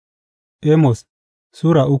Amos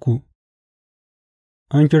Sura uku.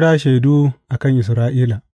 An kira shaidu a kan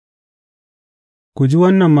Isra'ila. Ku ji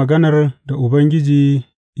wannan maganar da Ubangiji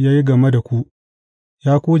ya yi game da ku,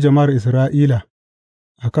 ya ku jama'ar Isra'ila,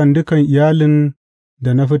 a kan dukan iyalin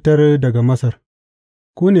da na fitar daga Masar,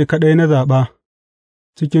 ku ne kaɗai na zaɓa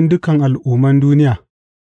cikin dukan al'umman duniya,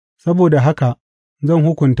 saboda haka zan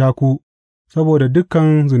hukunta ku saboda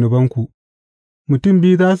dukan zunubanku. Mutum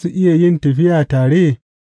biyu za su iya yin tafiya tare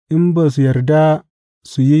in ba su yarda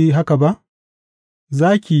su yi haka ba?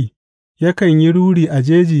 Zaki yakan yi ruri a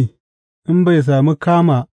jeji in bai sami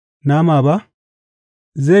kama nama ba?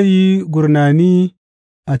 Zai yi gurnani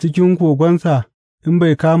a cikin kogonsa in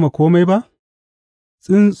bai kama kome ba?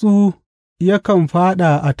 Tsuntsu yakan fāɗa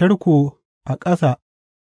a tarko a ƙasa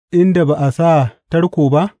inda ba a sa tarko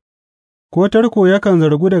ba, ko tarko yakan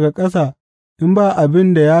zargu daga ƙasa in ba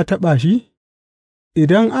abin da ya taɓa shi?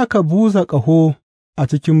 Idan aka busa ƙaho a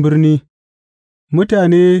cikin birni,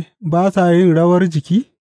 mutane ba sa yin rawar jiki?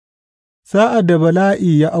 Sa'ad da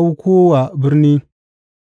bala'i ya auko wa birni,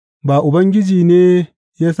 ba Ubangiji ne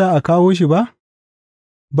ya sa a kawo shi ba?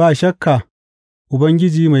 Ba shakka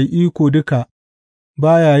Ubangiji Mai Iko Duka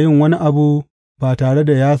ba ya yin wani abu ba tare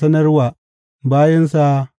da ya sanar wa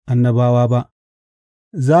bayinsa annabawa ba.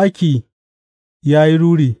 Zaki ya yi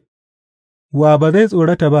ruri, wa ba zai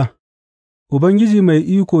tsorata ba? Ubangiji Mai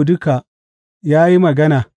Iko Duka ya yi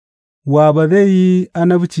magana, wa ba zai yi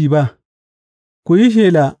annabci ba? Ku yi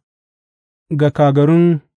shela ga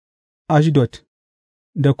kagarun Ashdod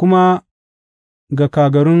da kuma ga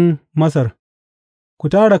kagarun Masar, ku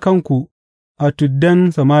tara kanku a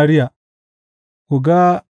tuddan Samariya, ku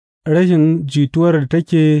ga rashin jituwar da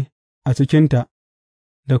take a cikinta,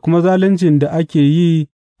 da kuma zaluncin da ake yi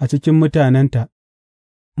a cikin mutanenta,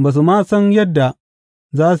 ba su ma san yadda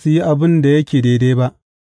za su yi abin da yake daidai ba,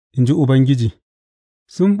 in ji Ubangiji.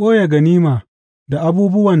 Sun ɓoye ganima da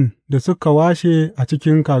abubuwan da suka washe a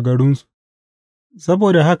cikin kagarunsu.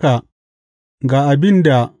 Saboda haka ga abin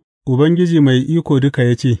da Ubangiji Mai Iko Duka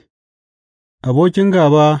ya ce, Abokin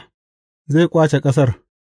gāba zai ƙwace ƙasar,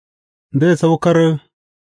 zai saukar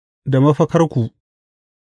da mafakarku,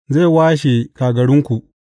 zai washe kagarunku,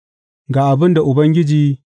 ga abin da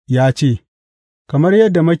Ubangiji ya ce, Kamar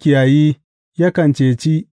yadda makiyayi yakan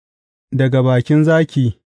ceci daga bakin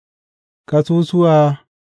zaki ƙasusuwa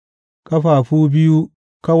ƙafafu biyu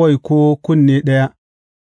kawai ko kunne ɗaya,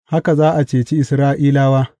 haka za a ceci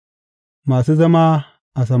Isra'ilawa, masu zama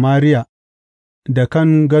a Samariya, da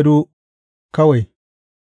kan gado kawai,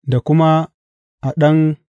 da kuma a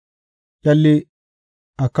ɗan ƙyalle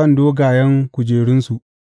a kan dogayen kujerunsu.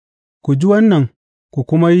 Ku ji wannan, ku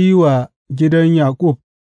kuma yi wa gidan Yaƙub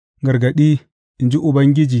gargaɗi, in ji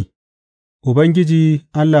Ubangiji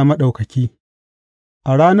Allah Maɗaukaki,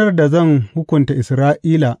 a ranar da zan hukunta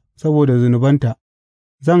Isra'ila saboda zunubanta,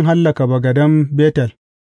 zan hallaka bagadan Betel,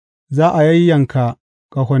 za a yayyanka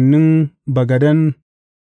ƙahonin bagadan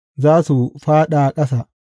za su fāɗa ƙasa,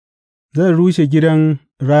 zan rushe gidan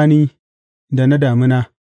rani da na damina,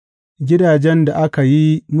 gidajen da aka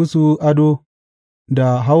yi musu ado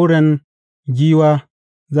da hauren giwa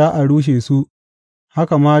za a rushe su,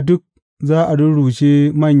 haka ma duk za a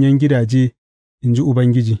rurrushe manyan gidaje, in ji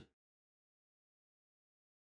Ubangiji.